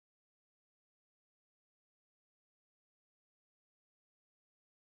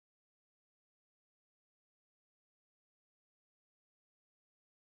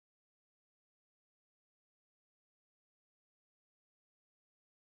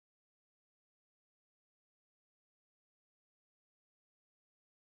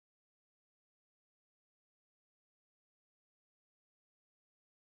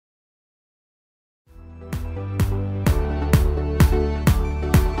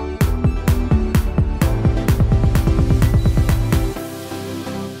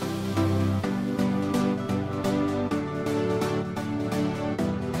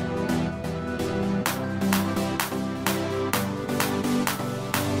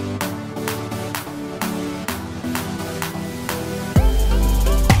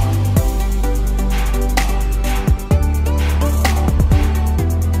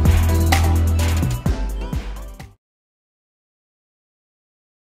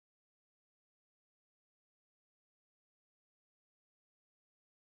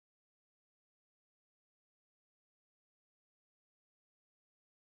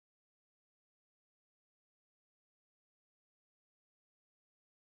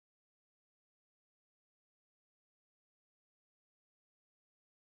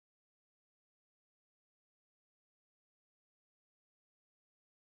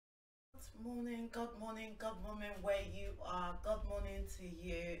good morning, good morning where you are. Good morning to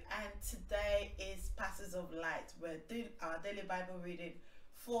you. And today is Passes of Light. We're doing our daily Bible reading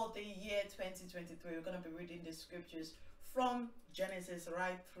for the year 2023. We're going to be reading the scriptures from Genesis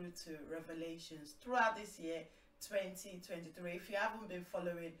right through to Revelations throughout this year 2023. If you haven't been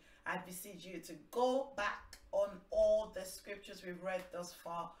following, I beseech you to go back on all the scriptures we've read thus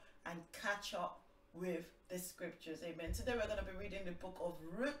far and catch up with the scriptures. Amen. Today we're going to be reading the book of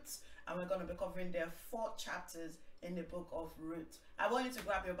Ruth, and we're going to be covering the 4 chapters in the book of Ruth. I want you to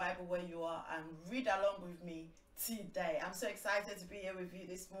grab your Bible where you are and read along with me today. I'm so excited to be here with you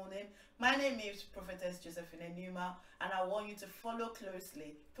this morning. My name is Prophetess Josephine Enumah, and I want you to follow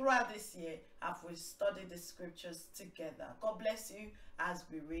closely throughout this year as we study the scriptures together. God bless you as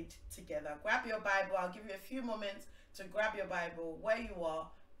we read together. Grab your Bible. I'll give you a few moments to grab your Bible where you are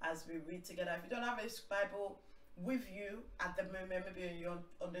as we read together. If you don't have a Bible with you at the moment, maybe you're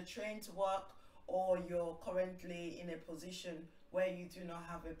on the train to work, or you're currently in a position where you do not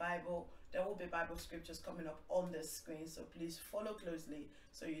have a Bible, there will be Bible scriptures coming up on the screen, so please follow closely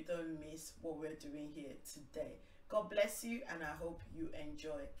so you don't miss what we're doing here today. God bless you, and I hope you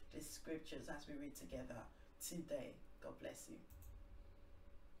enjoy the scriptures as we read together today. God bless you.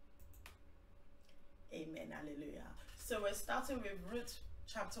 Amen. Hallelujah. So we're starting with Ruth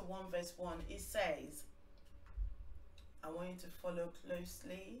chapter 1 verse 1. It says, I want you to follow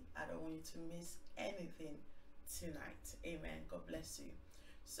closely. I don't want you to miss anything tonight. Amen. God bless you.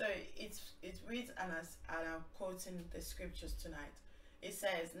 So it reads, and I'm quoting the scriptures tonight. It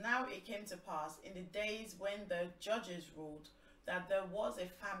says, now it came to pass in the days when the judges ruled that there was a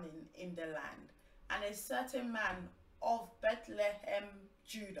famine in the land, and a certain man of Bethlehem,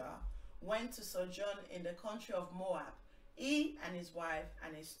 Judah, went to sojourn in the country of Moab, he and his wife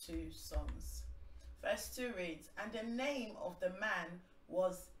and his 2 sons. Verse 2 reads, and the name of the man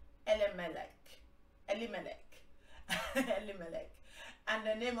was Elimelech. Elimelech. And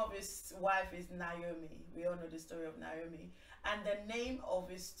the name of his wife is Naomi. We all know the story of Naomi. And the name of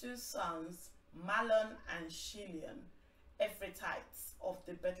his 2 sons, Mahlon and Chilion, Ephrathites of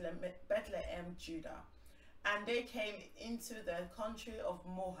the Bethlehem, Judah. And they came into the country of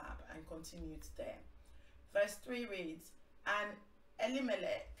Moab and continued there. Verse 3 reads, and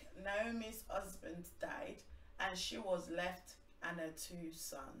Elimelech, Naomi's husband, died, and she was left and her 2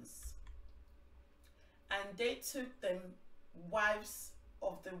 sons. And they took them wives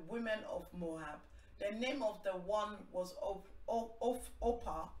of the women of Moab. The name of the one was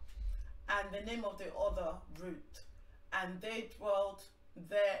Orpah, and the name of the other Ruth. And they dwelt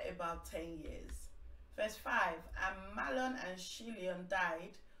there about 10 years. Verse 5, and Mahlon and Chilion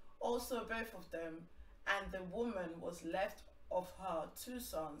died, also both of them, and the woman was left of her 2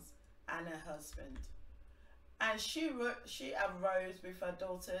 sons and her husband. And she arose with her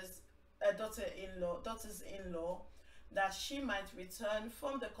daughters-in-law, that she might return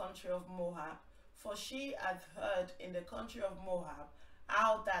from the country of Moab, for she had heard in the country of Moab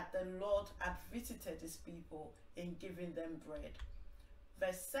how that the Lord had visited his people in giving them bread.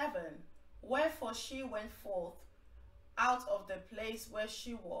 Verse 7, wherefore she went forth out of the place where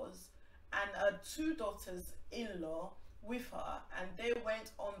she was, and her 2 daughters-in-law with her, and they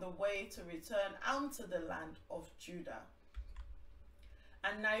went on the way to return unto the land of Judah.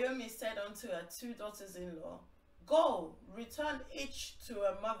 And Naomi said unto her 2 daughters-in-law, go, return each to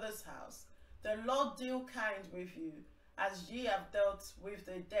her mother's house. The Lord deal kind with you, as ye have dealt with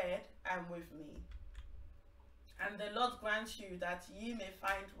the dead and with me. And the Lord grant you that ye may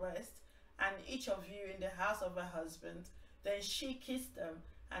find rest, and each of you in the house of her husband. Then she kissed them,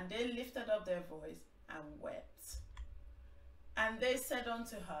 and they lifted up their voice and wept. And they said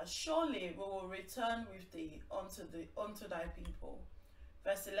unto her, surely we will return with thee unto thy people.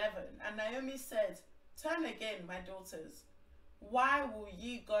 Verse 11, and Naomi said, turn again, my daughters. Why will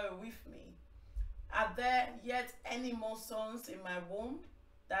ye go with me? Are there yet any more sons in my womb,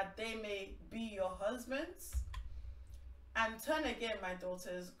 that they may be your husbands? And turn again, my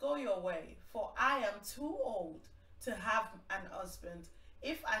daughters, go your way, for I am too old to have an husband.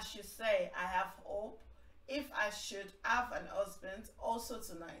 If I should say I have hope, if I should have an husband also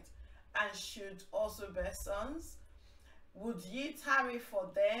tonight, and should also bear sons, would ye tarry for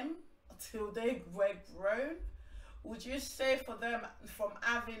them till they were grown? Would you stay for them from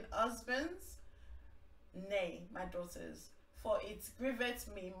having husbands? Nay, my daughters, for it grieveth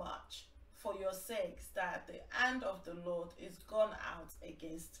me much for your sakes that the hand of the Lord is gone out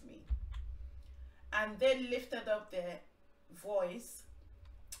against me. And they lifted up their voice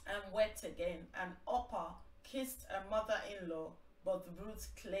and wept again, and Orpah kissed her mother-in-law, but Ruth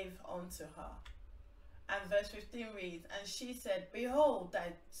clave unto her. And verse 15 reads, and she said, behold,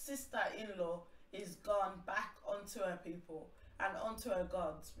 thy sister-in-law is gone back unto her people and unto her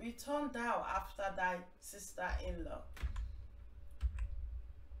gods. Return thou after thy sister-in-law.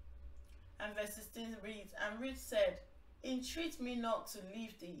 And verse 16 reads, and Ruth said, entreat me not to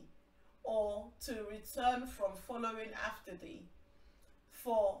leave thee, or to return from following after thee.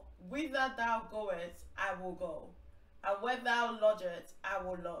 For whither thou goest, I will go, and where thou lodgest, I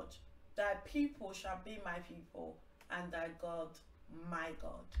will lodge. Thy people shall be my people, and thy God my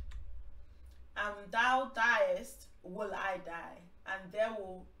God. And thou diest, will I die, and there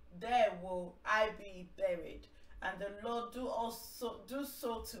will I be buried. And the Lord do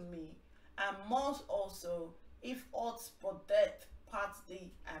so to me, and more also, if aught but death part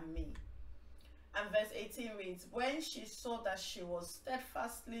thee and me. And verse 18 reads, when she saw that she was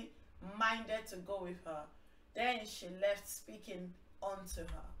steadfastly minded to go with her, then she left speaking unto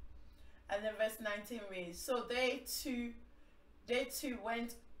her. And then verse 19 reads, so they two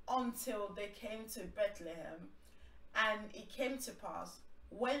went until they came to Bethlehem. And it came to pass,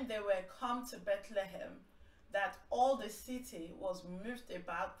 when they were come to Bethlehem, that all the city was moved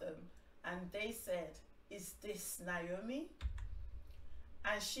about them, and they said, is this Naomi?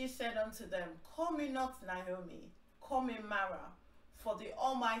 And she said unto them, call me not Naomi, call me Mara, for the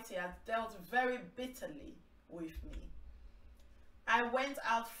Almighty hath dealt very bitterly with me. I went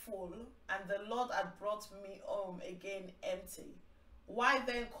out full, and the Lord had brought me home again empty. Why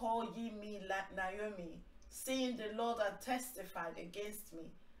then call ye me Naomi, seeing the Lord had testified against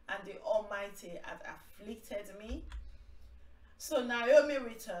me, and the Almighty had afflicted me? So Naomi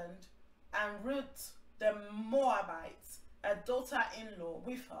returned, and Ruth the Moabite, a daughter-in-law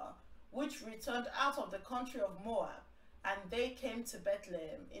with her, which returned out of the country of Moab, and they came to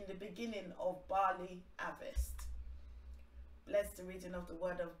Bethlehem in the beginning of barley harvest. Bless the reading of the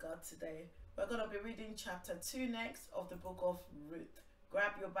word of God today. We're going to be reading chapter 2 next of the book of Ruth.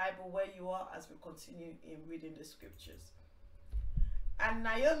 Grab your Bible where you are as we continue in reading the scriptures. And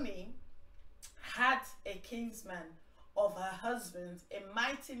Naomi had a kinsman of her husband, a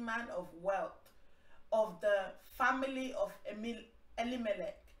mighty man of wealth, of the family of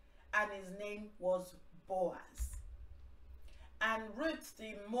Elimelech, and his name was Boaz. And Ruth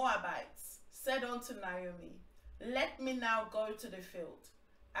the Moabites said unto Naomi, let me now go to the field,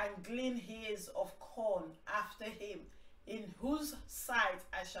 and glean ears of corn after him, in whose sight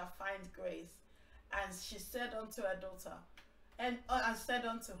I shall find grace. And she said unto her daughter, and said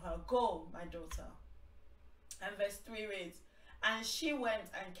unto her, go, my daughter. And verse 3 reads, and she went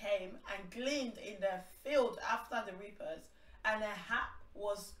and came and gleaned in the field after the reapers, and her hap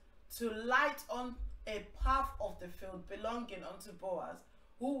was to light on a path of the field belonging unto Boaz,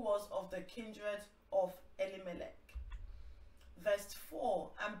 who was of the kindred of Elimelech. Verse 4,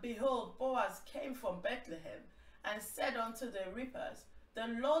 and behold, Boaz came from Bethlehem, and said unto the reapers, the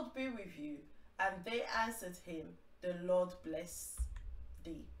Lord be with you. And they answered him, the Lord bless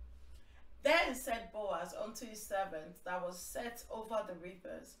thee. Then said Boaz unto his servant that was set over the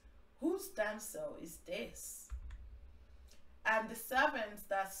reapers, whose damsel is this? And the servant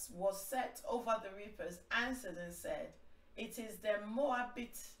that was set over the reapers answered and said, it is the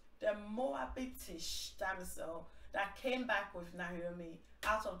Moabitish damsel that came back with Naomi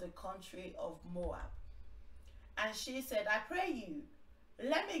out of the country of Moab. And she said, I pray you,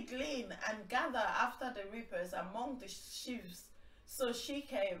 let me glean and gather after the reapers among the sheaves. So she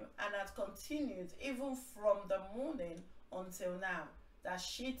came and had continued even from the morning until now, that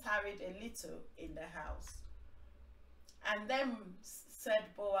she tarried a little in the house. And then said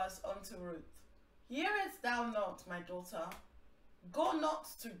Boaz unto Ruth, hearest thou not, my daughter? Go not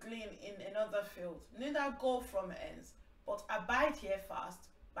to glean in another field, neither go from hence, but abide here fast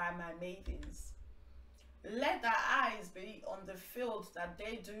by my maidens. Let thy eyes be on the field that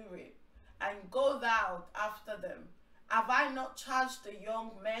they do reap, and go thou after them. Have I not charged the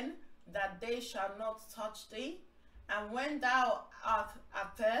young men that they shall not touch thee? And when thou art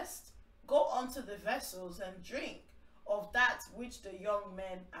athirst, go unto the vessels and drink of that which the young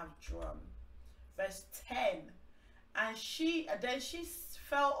men have drawn. Verse 10. And then she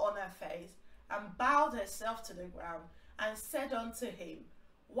fell on her face and bowed herself to the ground and said unto him,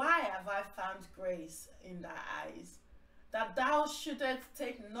 why have I found grace in thy eyes, that thou shouldest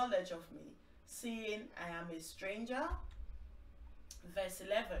take knowledge of me, seeing I am a stranger? Verse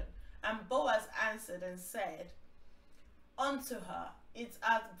 11. And Boaz answered and said unto her, it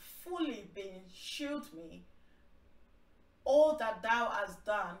hath fully been shewed me all that thou hast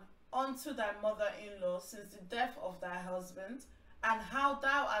done unto thy mother-in-law since the death of thy husband, and how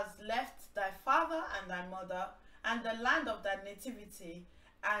thou hast left thy father and thy mother, and the land of thy nativity,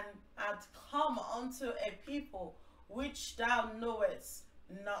 and art come unto a people which thou knowest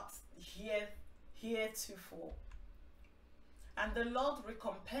not heretofore. And the Lord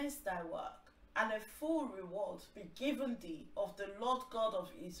recompense thy work, and a full reward be given thee of the Lord God of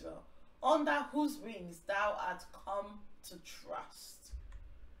Israel, under whose wings thou art come to trust.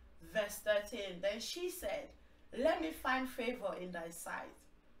 Verse 13, then she said, let me find favor in thy sight,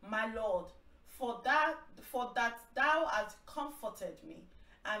 my Lord, for that thou hast comforted me,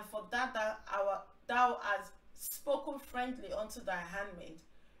 and for that thou hast spoken friendly unto thy handmaid,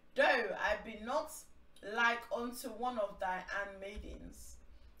 though I be not like unto one of thy handmaidens.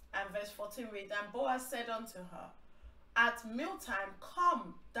 And verse 14 reads, and Boaz said unto her, at mealtime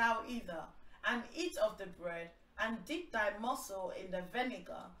come thou hither, and eat of the bread, and dip thy morsel in the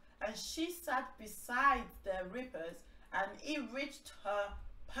vinegar. And she sat beside the reapers, and he reached her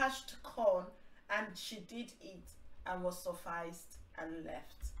parched corn, and she did eat, and was sufficed, and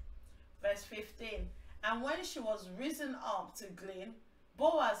left. Verse 15, and when she was risen up to glean,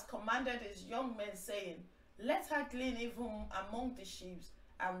 Boaz commanded his young men, saying, let her glean even among the sheaves,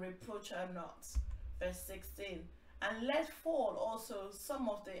 and reproach her not. Verse 16, and let fall also some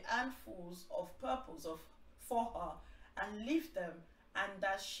of the handfuls of purples for her, and leave them, and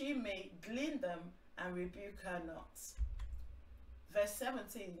that she may glean them, and rebuke her not. Verse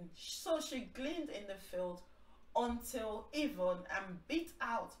 17, so she gleaned in the field until even, and beat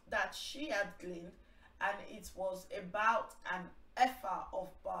out that she had gleaned, and it was about an ephah of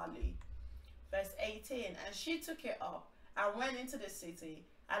barley. Verse 18, and she took it up, and went into the city,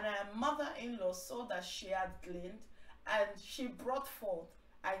 and her mother-in-law saw that she had gleaned, and she brought forth,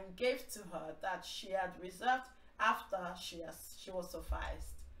 and gave to her that she had reserved after she was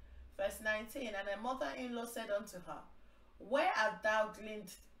sufficed. Verse 19, and her mother-in-law said unto her, where art thou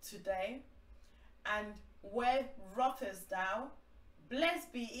gleaned today? And where wroughtest thou?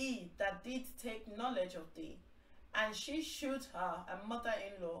 Blessed be he that did take knowledge of thee. And she shewed her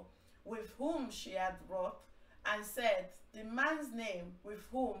mother-in-law with whom she had wrought, and said, the man's name with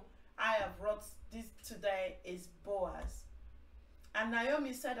whom I have wrought this today is Boaz. And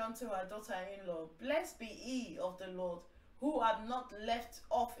Naomi said unto her daughter-in-law, blessed be he of the Lord, who had not left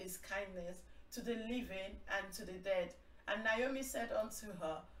off his kindness to the living and to the dead. And Naomi said unto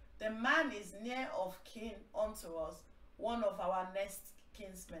her, the man is near of kin unto us, one of our next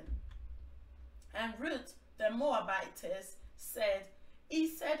kinsmen. And Ruth the Moabitess said, he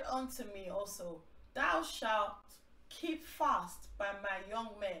said unto me also, thou shalt keep fast by my young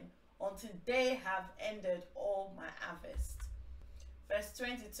men until they have ended all my harvest. Verse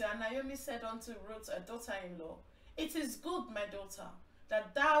 22, and Naomi said unto Ruth, her daughter-in-law, it is good, my daughter,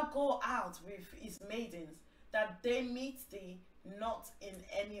 that thou go out with his maidens, that they meet thee not in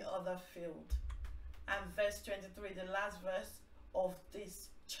any other field. And verse 23, the last verse of this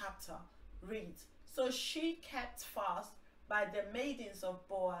chapter, reads, so she kept fast by the maidens of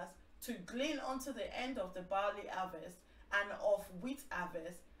Boaz to glean unto the end of the barley harvest and of wheat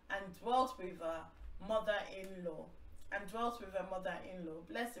harvest, and dwelt with her mother-in-law.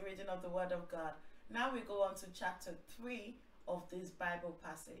 Bless the reading of the word of God. Now we go on to chapter 3 of this Bible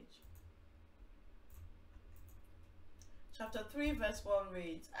passage. Chapter 3 verse 1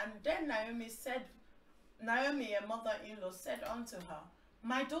 reads, and then Naomi, her mother-in-law, said unto her,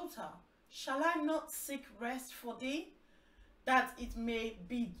 my daughter, shall I not seek rest for thee, that it may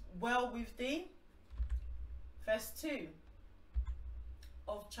be well with thee? Verse 2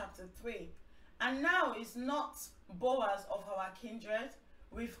 of chapter 3. And now is not Boaz of our kindred,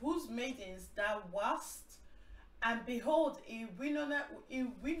 with whose maidens thou wast? And behold, he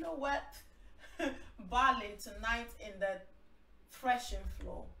winnoweth barley tonight in the threshing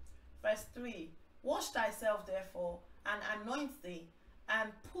floor. Verse 3. Wash thyself therefore, and anoint thee,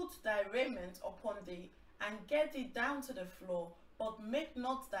 and put thy raiment upon thee, and get thee down to the floor, but make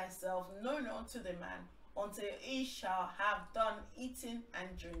not thyself known unto the man, until he shall have done eating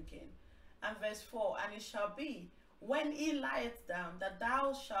and drinking. And verse 4, and it shall be, when he lieth down, that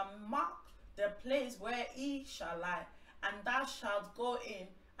thou shalt mark the place where he shall lie, and thou shalt go in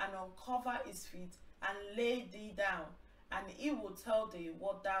and uncover his feet, and lay thee down, and he will tell thee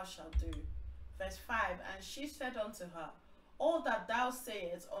what thou shalt do. Verse 5, and she said unto her, all that thou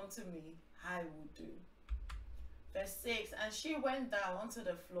sayest unto me, I will do. Verse 6, and she went down unto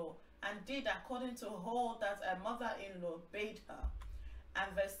the floor, and did according to all that her mother-in-law bade her.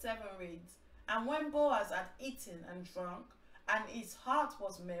 And verse 7 reads, and when Boaz had eaten and drunk, and his heart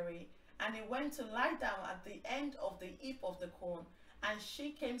was merry, and he went to lie down at the end of the heap of the corn, and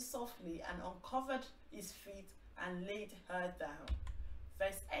she came softly and uncovered his feet and laid her down.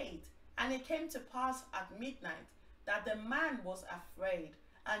 Verse 8, and it came to pass at midnight that the man was afraid,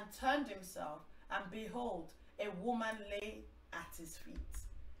 and turned himself, and behold, a woman lay at his feet.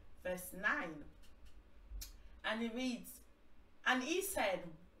 Verse 9. And it reads, and he said,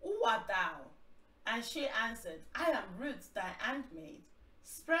 who art thou? And she answered, I am Ruth, thy handmaid.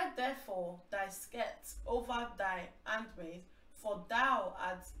 Spread therefore thy skirts over thy handmaid, for thou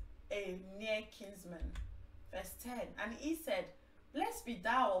art a near kinsman. Verse 10. And he said, blessed be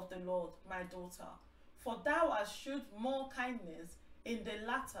thou of the Lord, my daughter, for thou hast shewed more kindness in the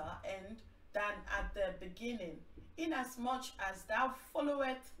latter end than at the beginning, inasmuch as thou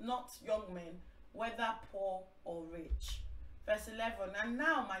followest not young men, whether poor or rich. Verse 11. And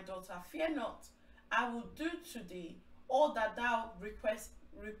now, my daughter, fear not, I will do to thee all that thou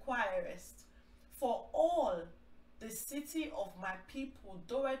requirest, for all the city of my people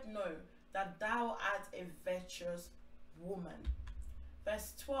doeth know that thou art a virtuous woman.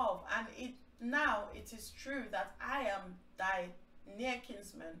 Verse 12. And now it is true that I am thy near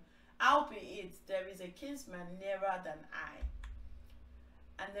kinsman, albeit there is a kinsman nearer than I.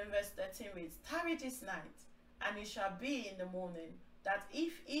 And then verse 13 reads, tarry this night, and it shall be in the morning, that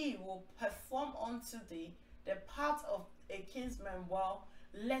if he will perform unto thee the part of a kinsman well,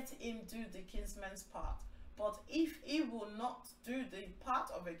 let him do the kinsman's part. But if he will not do the part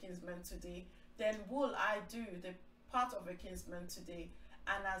of a kinsman to thee, then will I do the part of a kinsman to thee.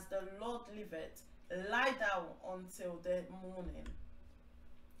 And as the Lord liveth, lie down until the morning.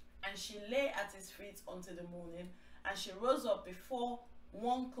 And she lay at his feet until the morning, and she rose up before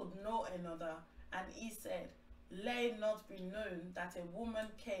one could know another. And he said, let it not be known that a woman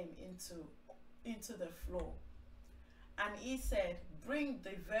came into the floor. And he said, bring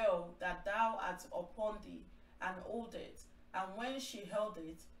the veil that thou art upon thee, and hold it. And when she held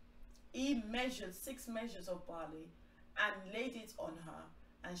it, he measured 6 measures of barley, and laid it on her,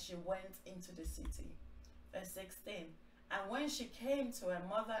 and she went into the city. Verse 16. And when she came to her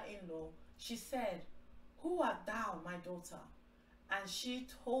mother-in-law, she said, who art thou, my daughter? And she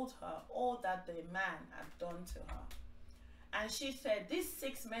told her all that the man had done to her. And she said, these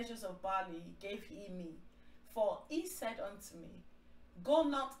 6 measures of barley gave he me, for he said unto me, go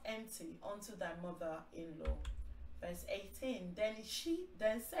not empty unto thy mother-in-law. Verse 18.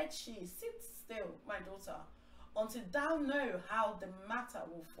 Then said she, sit still, my daughter, until thou know how the matter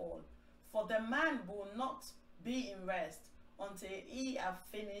will fall. For the man will not be in rest until he have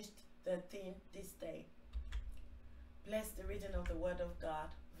finished the thing this day. Bless the reading of the word of God.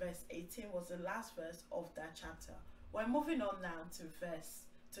 Verse 18 was the last verse of that chapter. We're moving on now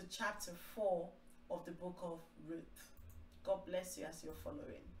to chapter 4 of the book of Ruth. God bless you as you're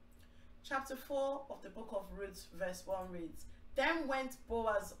following. Chapter 4 of the book of Ruth, verse 1 reads, then went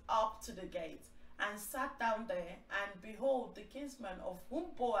Boaz up to the gate, and sat down there, and behold, the kinsman of whom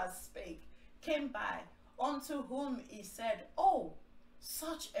Boaz spake came by, unto whom he said, oh,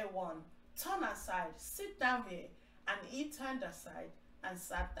 such a one, turn aside, sit down here. And he turned aside and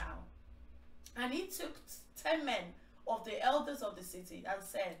sat down. And he took 10 men of the elders of the city, and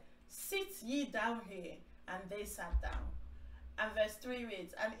said, sit ye down here. And they sat down. And verse 3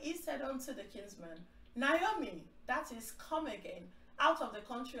 reads, and he said unto the kinsman, Naomi, that is come again out of the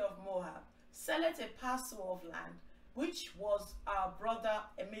country of Moab, selleth a parcel of land, which was our brother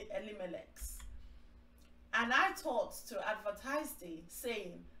Elimelech's. And I thought to advertise thee,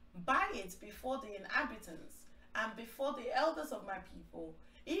 saying, buy it before the inhabitants, and before the elders of my people.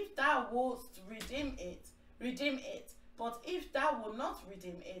 If thou wouldst redeem it, redeem it. But if thou wilt not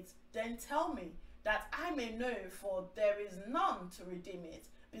redeem it, then tell me, that I may know, for there is none to redeem it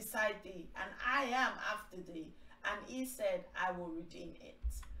beside thee, and I am after thee. And he said, I will redeem it.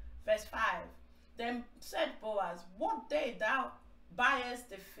 Verse 5. Then said Boaz, what day thou buyest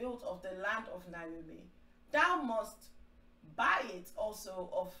the field of the land of Naomi, thou must buy it also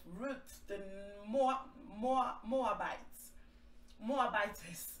of Ruth the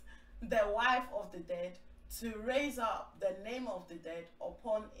Moabitess, the wife of the dead, to raise up the name of the dead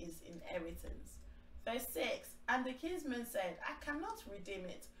upon his inheritance. Verse 6. And the kinsman said, I cannot redeem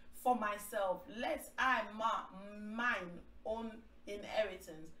it for myself, lest I mine own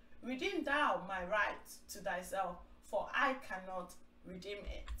inheritance. Redeem thou my right to thyself, for I cannot redeem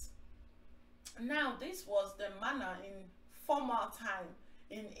it. Now this was the manner in former time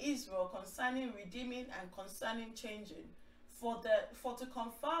in Israel concerning redeeming and concerning changing. To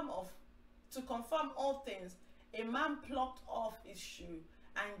confirm all things, a man plucked off his shoe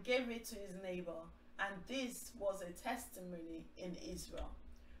and gave it to his neighbor, and this was a testimony in Israel.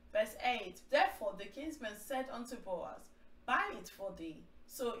 Verse 8. Therefore the kinsman said unto Boaz, buy it for thee.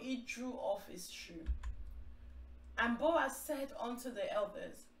 So he drew off his shoe. And Boaz said unto the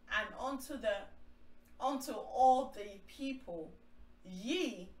elders and unto all the people,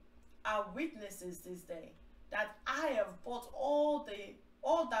 Ye are witnesses this day that I have bought all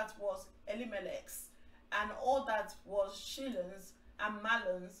that was Elimelech's, and all that was Shilon's and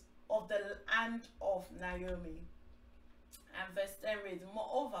Mahlon's of the land of Naomi. And verse 10 reads,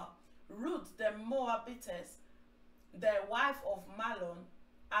 Moreover, Ruth the Moabitess, the wife of Mahlon,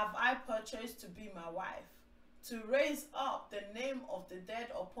 have I purchased to be my wife, to raise up the name of the dead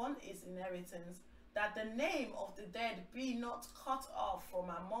upon his inheritance, that the name of the dead be not cut off from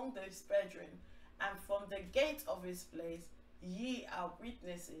among his brethren, and from the gate of his place. Ye are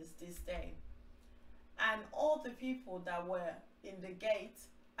witnesses this day. And all the people that were in the gate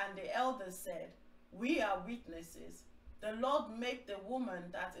and the elders said, We are witnesses. The Lord make the woman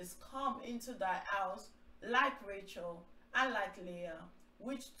that is come into thy house like Rachel and like Leah,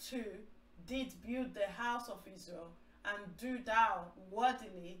 which two did build the house of Israel, and do thou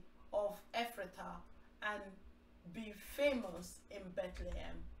worthily of Ephrathah, and be famous in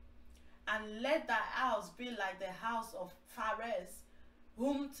Bethlehem. And let thy house be like the house of Pharez,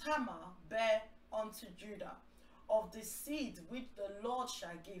 whom Tamar bare unto Judah, of the seed which the Lord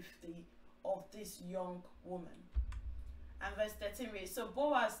shall give thee of this young woman. And verse 13 reads, So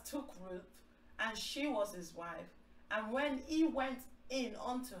Boaz took Ruth, and she was his wife. And when he went in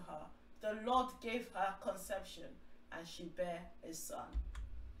unto her, the Lord gave her conception, and she bare a son.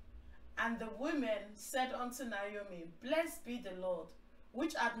 And the women said unto Naomi, Blessed be the Lord,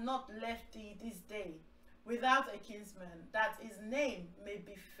 which hath not left thee this day without a kinsman, that his name may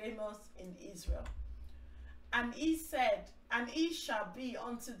be famous in Israel. And he said, And he shall be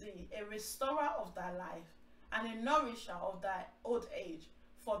unto thee a restorer of thy life, and a nourisher of thy old age,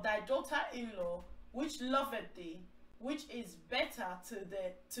 for thy daughter-in-law, which loveth thee, which is better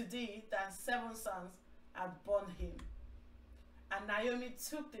to thee than 7 sons, hath borne him. And Naomi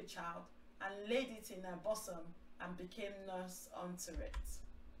took the child, and laid it in her bosom, and became nurse unto it.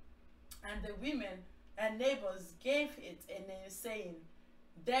 And the women, her neighbors, gave it a name, saying,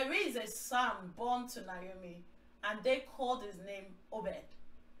 There is a son born to Naomi, and they called his name Obed.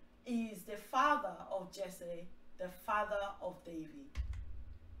 He is the father of Jesse, the father of David.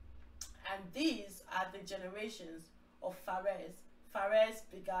 And these are the generations of Pharez. Pharez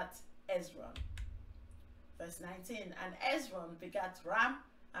begat Ezron. Verse 19, And Ezron begat Ram,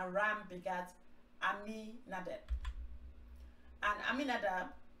 and Ram begat Aminadab. And Aminadab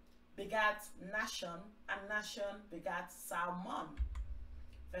begat Nahshon, and Nahshon begat Salmon.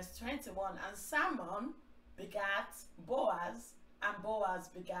 Verse 21, And Salmon begat Boaz, and Boaz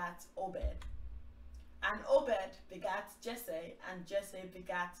begat Obed. And Obed begat Jesse, and Jesse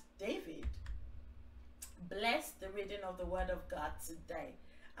begat David. Bless the reading of the word of God today.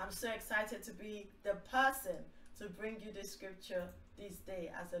 I'm so excited to be the person to bring you the scripture this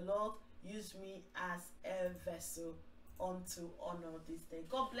day, as the Lord used me as a vessel unto honor this day.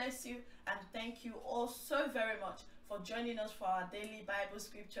 God bless you, and thank you all so very much for joining us for our daily Bible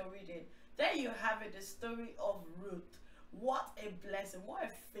scripture reading. There you have it, the story of Ruth. What a blessing, what a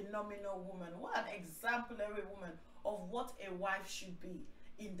phenomenal woman, what an exemplary woman of what a wife should be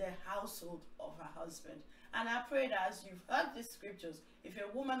in the household of her husband. And I pray that as you've heard these scriptures, if you're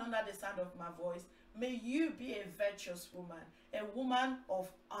a woman under the sound of my voice, may you be a virtuous woman, a woman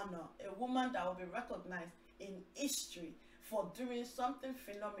of honor, a woman that will be recognized in history for doing something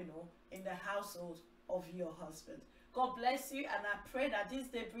phenomenal in the household of your husband. God bless you, and I pray that this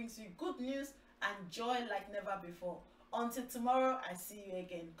day brings you good news and joy like never before. Until tomorrow, I see you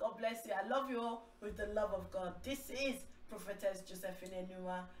again. God bless you. I love you all with the love of God. This is Prophetess Josephine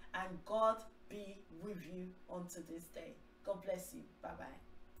Enumah, and God be with you unto this day. God bless you. Bye-bye.